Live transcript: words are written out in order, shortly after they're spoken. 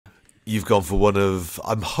you've gone for one of,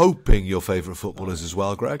 I'm hoping, your favourite footballers as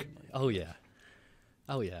well, Greg. Oh yeah,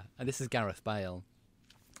 and this is Gareth Bale,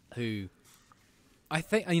 who I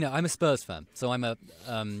think I'm a Spurs fan, so I'm a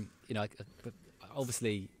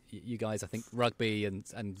obviously you guys, I think rugby and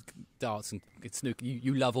darts and snooker,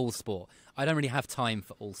 you love all sport. I don't really have time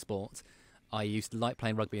for all sport. I used to like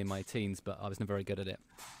playing rugby in my teens, but I was never very good at it.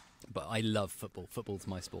 But I love football. Football's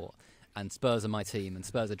my sport. And Spurs are my team, and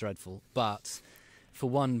Spurs are dreadful. But for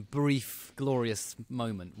one brief, glorious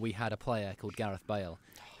moment, we had a player called Gareth Bale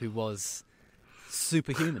who was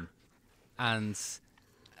superhuman. And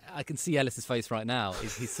I can see Elis's face right now.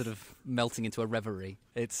 He's sort of melting into a reverie.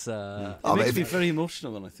 It makes me very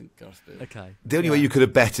emotional when I think Gareth Bale. Okay. The only way you could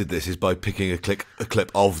have bettered this is by picking a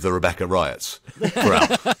clip of the Rebecca riots. That's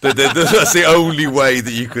the only way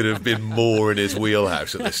that you could have been more in his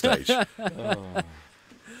wheelhouse at this stage. But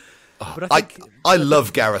I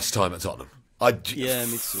love Gareth's time at Tottenham. Me too.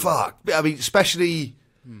 Fuck. I mean, especially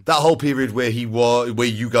that whole period where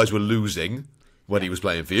you guys were losing when he was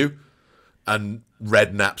playing for you, and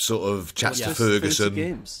Redknapp sort of chats to Ferguson.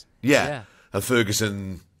 Games. Yeah. And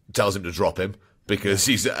Ferguson tells him to drop him because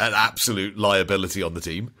he's an absolute liability on the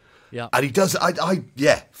team. Yeah. And he does.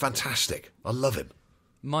 Fantastic. I love him.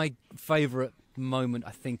 My favourite moment,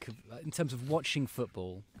 I think, in terms of watching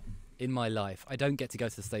football in my life, I don't get to go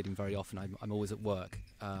to the stadium very often. I'm always at work.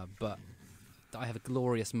 But I have a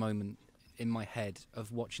glorious moment in my head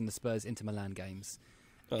of watching the Spurs Inter Milan games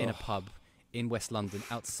in a pub in West London,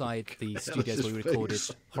 outside the studios where we recorded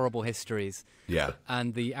Horrible Histories. Yeah.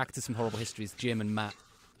 And the actors from Horrible Histories, Jim and Matt,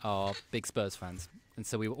 are big Spurs fans. And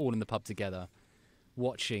so we were all in the pub together,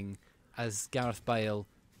 watching as Gareth Bale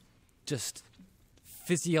just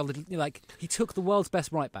he took the world's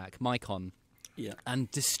best right back, Maicon,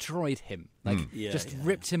 and destroyed him.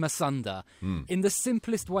 Ripped him asunder in the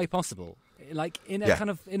simplest way possible. Like in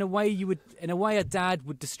a way a dad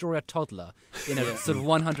would destroy a toddler in a sort of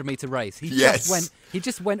 100-meter race. He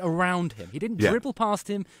just went around him. He didn't dribble past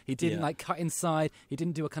him. He didn't cut inside. He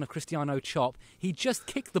didn't do a kind of Cristiano chop. He just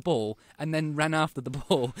kicked the ball and then ran after the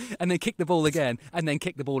ball and then kicked the ball again and then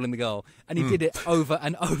kicked the ball in the goal. And he did it over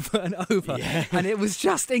and over and over. Yeah. And it was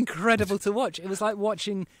just incredible to watch. It was like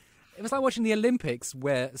watching the Olympics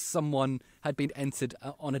where someone had been entered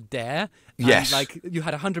on a dare. Yes. And, you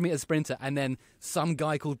had a 100-meter sprinter and then some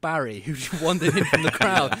guy called Barry who wandered in from the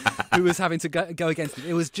crowd who was having to go against him.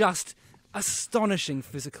 It was just astonishing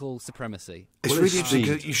physical supremacy. It's really interesting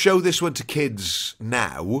because you show this one to kids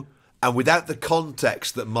now, and without the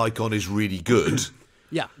context that Maicon is really good,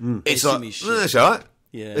 it's like, it's all right.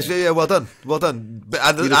 Yeah, well done.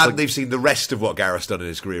 And they've seen the rest of what Gareth's done in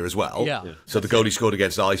his career as well. Yeah. So the goal he scored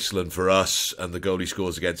against Iceland for us, and the goal he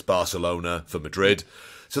scores against Barcelona for Madrid.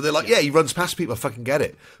 So they're like, he runs past people, I fucking get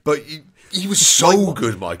it. But he was so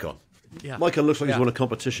good, Maicon. Yeah. Maicon looks like he's won a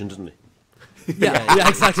competition, doesn't he? Yeah,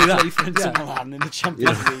 exactly that. Milan in the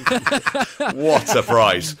Champions League. What a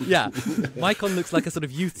prize. Yeah. Maicon looks like a sort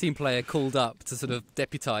of youth team player called up to sort of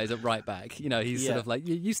deputise at right back. You know, he's sort of like,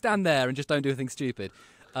 you stand there and just don't do anything stupid.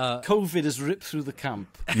 COVID has ripped through the camp.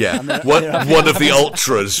 Yeah, one of the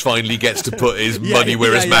ultras finally gets to put his money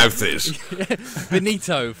where his mouth is.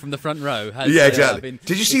 Benito from the front row has. Yeah, exactly.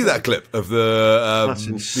 Did you see that clip of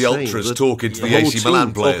the ultras talking to the AC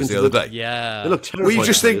Milan players the other day? Yeah, they look terrifying. Well, you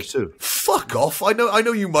just think, fuck off. I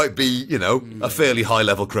know you might be, a fairly high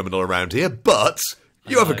level criminal around here, but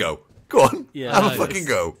you have a go. Go on, have a fucking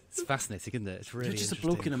go. It's fascinating, isn't it? It's really just a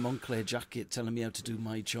bloke in a Moncler jacket telling me how to do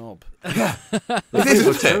my job. Yeah.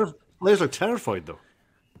 Players look terrified, though.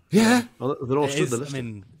 Yeah. They're all stood there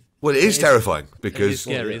listening. Well, it is terrifying because... It is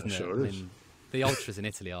scary, isn't it? Sure is. The ultras in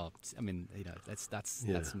Italy are... that's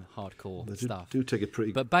some hardcore stuff. Do take it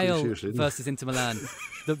pretty But Bale seriously, versus Inter Milan,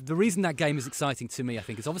 the reason that game is exciting to me, I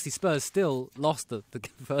think, is obviously Spurs still lost the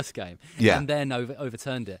first game and then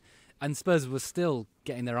overturned it. And Spurs were still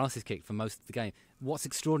getting their asses kicked for most of the game. What's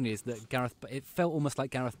extraordinary is that it felt almost like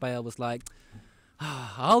Gareth Bale was like,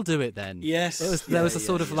 I'll do it then. Yes. There was a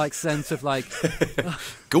sort of sense of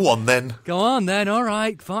go on then. Go on then, all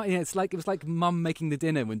right, fine. It was like mum making the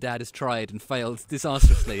dinner when dad has tried and failed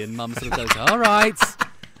disastrously, and mum sort of goes, all right,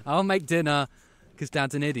 I'll make dinner because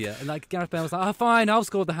dad's an idiot. And Gareth Bale was like, fine, I'll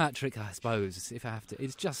score the hat-trick, I suppose, if I have to.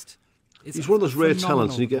 It's just... He's one of those rare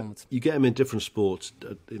talents, and you get him in different sports.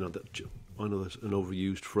 I know that's an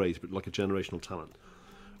overused phrase, but like a generational talent,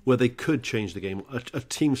 where they could change the game. A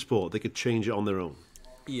team sport, they could change it on their own.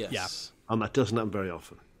 Yes. Yeah. And that doesn't happen very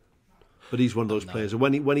often. But he's one of those players. And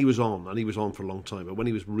when he was on, and he was on for a long time, but when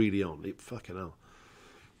he was really on, fucking hell,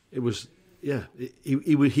 it was he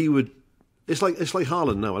would. It's like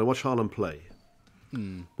Haaland now. When I watch Haaland play,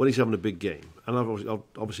 when he's having a big game, and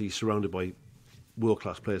obviously he's surrounded by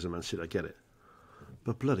world-class players in Man City, I get it.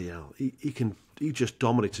 But bloody hell, he just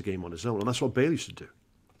dominates a game on his own, and that's what Bale used to do.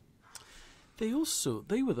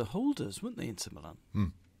 They were the holders, weren't they, Inter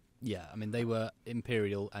Milan? Yeah, I mean, they were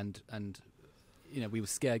imperial, and we were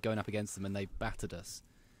scared going up against them, and they battered us.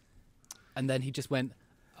 And then he just went,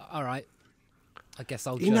 all right, I guess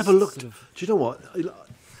I'll. He never looked. Do you know what?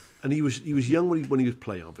 And he was young when he was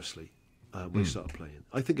playing, obviously, when he started playing.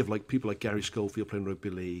 I think of like people like Gary Schofield playing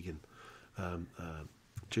rugby league and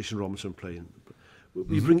Jason Robinson playing.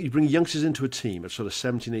 You bring youngsters into a team at sort of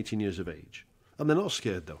 17, 18 years of age, and they're not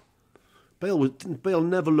scared though. Bale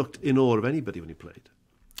never looked in awe of anybody when he played.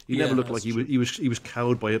 He never looked like he was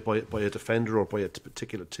cowed by a defender or by a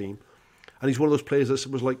particular team. And he's one of those players that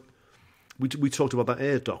was like, we talked about that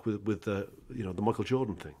air doc with the Michael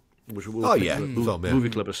Jordan thing, which we'll movie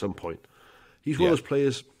club at some point. He's one of those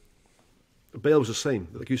players. Bale was the same,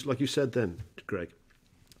 like you said then, Greg.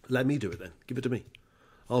 Let me do it then. Give it to me.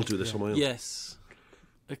 I'll do this on my own. Yes.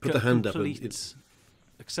 Put the hand up.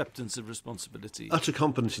 Acceptance of responsibility. That's a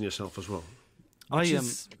confidence in yourself as well.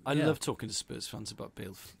 I love talking to Spurs fans about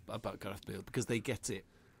Gareth Bale, because they get it,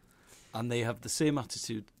 and they have the same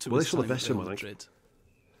attitude towards time at Real Madrid.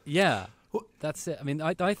 Yeah, that's it. I mean,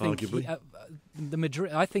 I think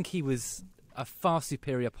I think he was a far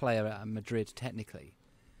superior player at Madrid technically.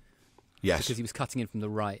 Yes, because he was cutting in from the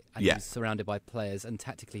right, and he was surrounded by players, and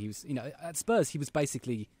tactically he was, at Spurs he was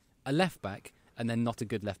basically a left back, and then not a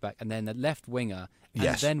good left back, and then a left winger,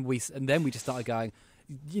 and then we just started going,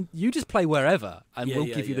 you just play wherever, and we'll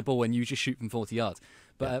give you the ball, and you just shoot from 40 yards.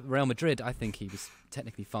 But at Real Madrid, I think he was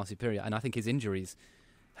technically far superior, and I think his injuries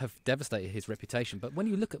have devastated his reputation. But when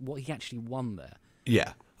you look at what he actually won there,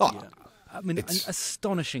 I mean, an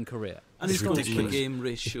astonishing career. And his goal-per-game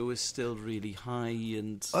ratio is still really high.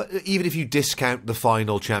 And even if you discount the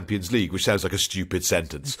final Champions League, which sounds like a stupid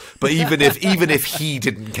sentence, but even if he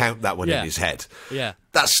didn't count that one in his head,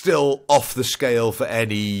 that's still off the scale for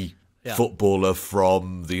any footballer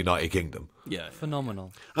from the United Kingdom. Yeah,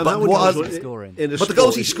 phenomenal. And but the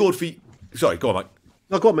goals he scored for... Sorry, go on, Mike.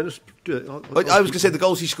 No, go on, man. I was going to say the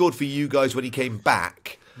goals he scored for you guys when he came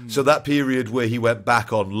back. So that period where he went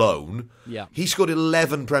back on loan, he scored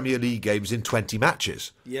 11 Premier League games in 20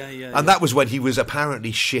 matches. And that was when he was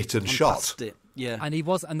apparently shit and shot.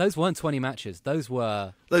 And those weren't 20 matches. Those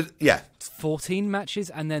were 14 matches,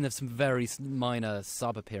 and then there's some very minor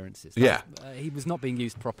sub appearances. He was not being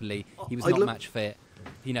used properly. He was not match fit.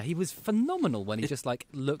 He was phenomenal when he just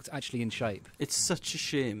looked actually in shape. It's such a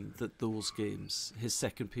shame that those games, his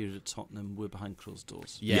second period at Tottenham, were behind closed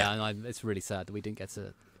doors. And it's really sad that we didn't get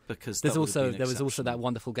to. Because there was also that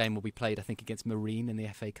wonderful game where we played, I think, against Marine in the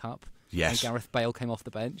FA Cup. Yes. And Gareth Bale came off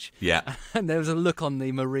the bench. Yeah. And there was a look on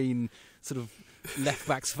the Marine sort of left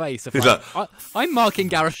back's face of I'm marking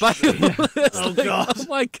Gareth Bale. Oh God! Oh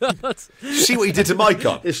my God! See what he did to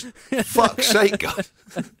Maicon? Fuck's sake!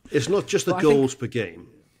 It's not just the goals per game.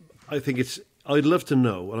 I think it's. I'd love to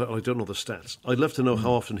know. I don't know the stats. I'd love to know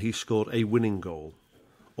how often he scored a winning goal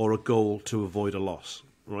or a goal to avoid a loss.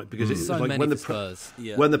 Right, because it's so like when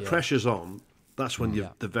the pressure's on, that's when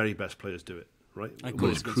the very best players do it. Right, and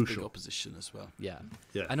when it's crucial. Big opposition as well. Yeah,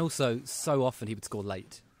 and also so often he would score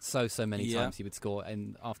late. So many times he would score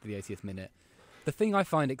after the 80th minute. The thing I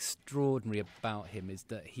find extraordinary about him is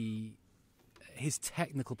that his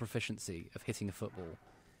technical proficiency of hitting a football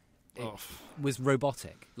was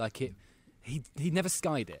robotic. He never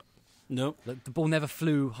skied it. No, the ball never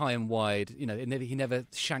flew high and wide. He never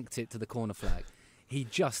shanked it to the corner flag. He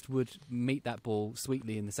just would meet that ball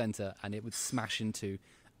sweetly in the centre, and it would smash into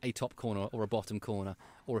a top corner or a bottom corner,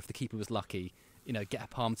 or if the keeper was lucky, get a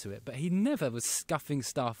palm to it. But he never was scuffing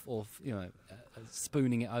stuff or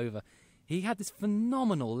spooning it over. He had this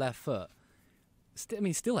phenomenal left foot.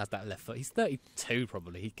 He still has that left foot. He's 32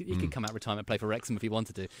 probably. He could come out of retirement and play for Wrexham if he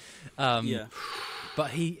wanted to.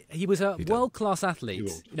 But he was a world-class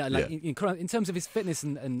athlete. In terms of his fitness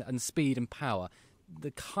and speed and power,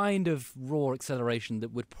 the kind of raw acceleration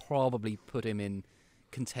that would probably put him in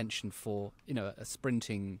contention for a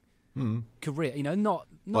sprinting career. Not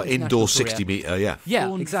indoor 60-metre.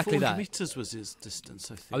 Yeah, exactly 400 that. meters was his distance,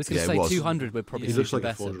 I think. I was going to say 200 would probably suit like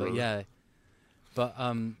better, but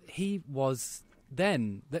he was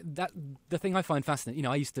then the thing I find fascinating.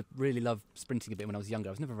 I used to really love sprinting a bit when I was younger.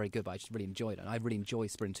 I was never very good, but I just really enjoyed it. And I really enjoy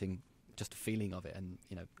sprinting, just the feeling of it. And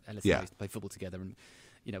Elis and I used to play football together, and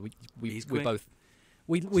we both.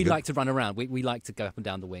 We like to run around. We like to go up and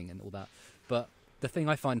down the wing and all that. But the thing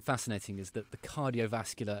I find fascinating is that the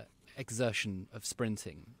cardiovascular exertion of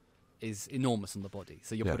sprinting is enormous on the body.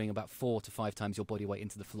 So you're putting about 4 to 5 times your body weight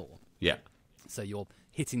into the floor. Yeah. So you're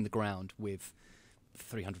hitting the ground with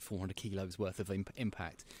 300, 400 kilos worth of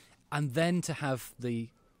impact. And then to have the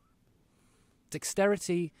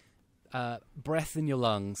dexterity, breath in your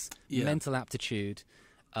lungs, mental aptitude,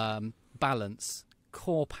 balance,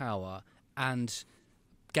 core power, and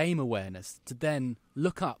game awareness to then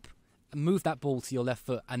look up and move that ball to your left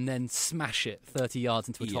foot and then smash it 30 yards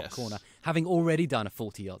into a top corner, having already done a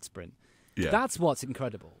 40-yard sprint. Yeah. That's what's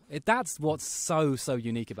incredible. That's what's so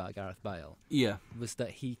unique about Gareth Bale. Yeah, was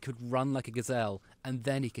that he could run like a gazelle and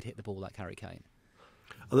then he could hit the ball like Harry Kane.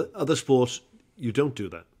 Other sports, you don't do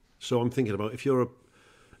that. So I'm thinking about if you're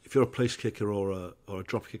a place kicker or a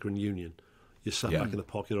drop kicker in Union, you're sat back in the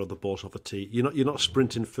pocket or the ball's off a tee. You're not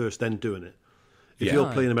sprinting first, then doing it. If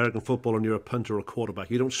you're playing American football and you're a punter or a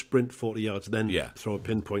quarterback, you don't sprint 40 yards, then throw a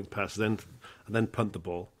pinpoint pass, and then punt the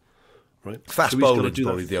ball. Right? Fast bowling's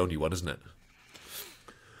probably the only one, isn't it?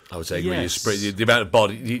 I would say where you sprint, the amount of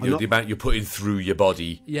body, the amount you're putting through your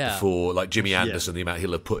body before, like Jimmy Anderson, the amount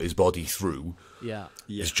he'll have put his body through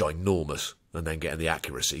is ginormous, and then getting the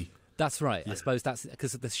accuracy. That's right. I suppose that's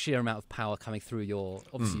because of the sheer amount of power coming through your.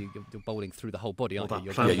 Obviously, you're bowling through the whole body, aren't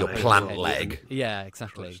you? Your plant leg. Yeah,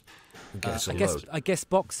 exactly. I guess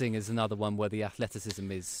boxing is another one where the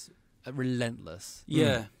athleticism is relentless.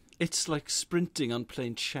 Yeah, it's like sprinting and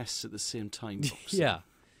playing chess at the same time. Boxing. Have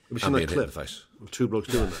you seen that clip of two blokes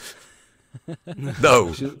doing that? No.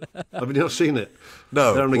 Have you not seen it?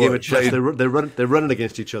 No. They're on a game of chess. They're running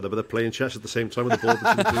against each other, but they're playing chess at the same time with the ball.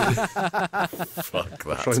 Fuck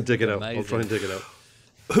that. I'll try and dig it out. I'll try and dig it out.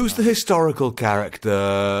 Who's the historical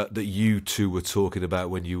character that you two were talking about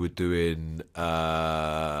when you were doing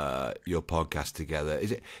your podcast together?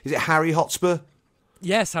 Is it Harry Hotspur?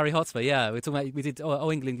 Yes, Harry Hotspur. Yeah, we did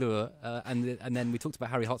England Glue, and then we talked about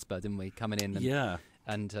Harry Hotspur, didn't we? Coming in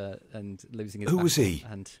and losing his. Who was he?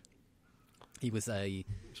 And he was a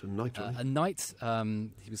knight. A knight.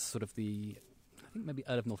 He was sort of I think maybe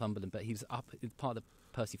Earl of Northumberland, but he was part of the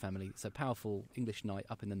Percy family. So powerful English knight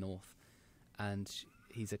up in the north, and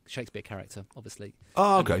he's a Shakespeare character, obviously.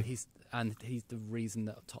 Oh, okay. And he's the reason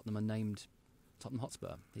that Tottenham are named Tottenham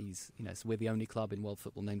Hotspur. So we're the only club in world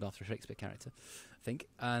football named after a Shakespeare character, I think.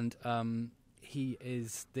 And he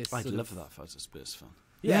is this. I'd love that if I was a Spurs fan.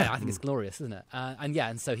 Yeah, I think it's glorious, isn't it?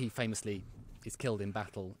 And so he famously is killed in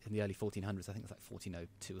battle in the early 1400s. I think it's like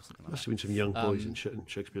 1402 or something like that. Must have been some young boys in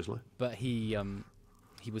Shakespeare's life. But he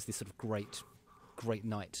was this sort of great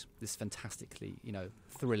knight, this fantastically,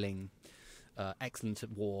 thrilling, excellent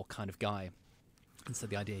at war kind of guy. And so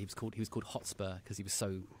the idea he was called Hotspur because he was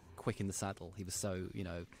so quick in the saddle. He was so he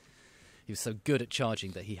was so good at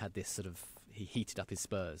charging that he had this sort of. He heated up his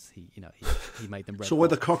spurs. He made them red. So why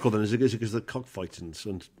the cockle then? Is it because of the cockfightings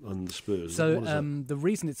and the spurs? So the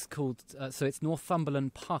reason it's called so it's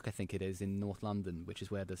Northumberland Park, I think it is, in North London, which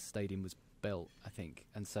is where the stadium was built, I think.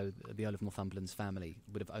 And so the Earl of Northumberland's family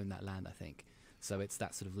would have owned that land, I think. So it's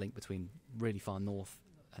that sort of link between really far north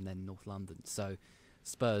and then North London. So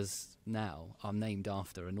Spurs now are named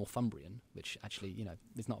after a Northumbrian, which actually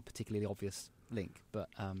is not a particularly obvious link, but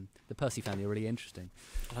the Percy family are really interesting.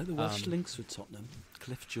 I like the Welsh links with Tottenham.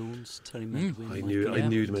 Cliff Jones, Terry Medwin. I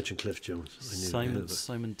knew to mention Cliff Jones.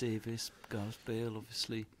 Simon Davis, Gareth Bale,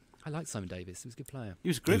 obviously. I liked Simon Davis. He was a good player. He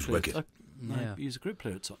was a great player. He was a great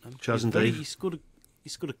player at Tottenham. Chaz and Dave. He scored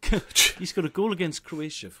a goal against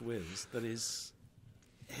Croatia for Wales that is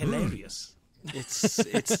hilarious.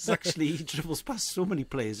 It's actually, he dribbles past so many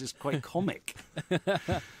players. It's quite comic.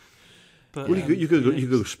 But, you could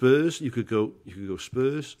go Spurs. You could go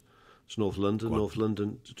Spurs. It's North London. North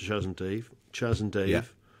London to Chaz and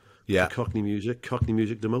Dave. Yeah. Cockney music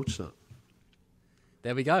to Mozart.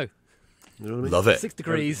 There we go. You know what I mean? Love it. 6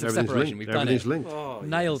 degrees of separation. Linked. We've done it. Linked. Oh,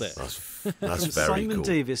 nailed it. That's very Simon cool.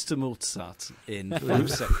 Davis to Mozart in 5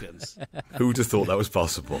 seconds. Who'd have thought that was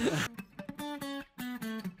possible?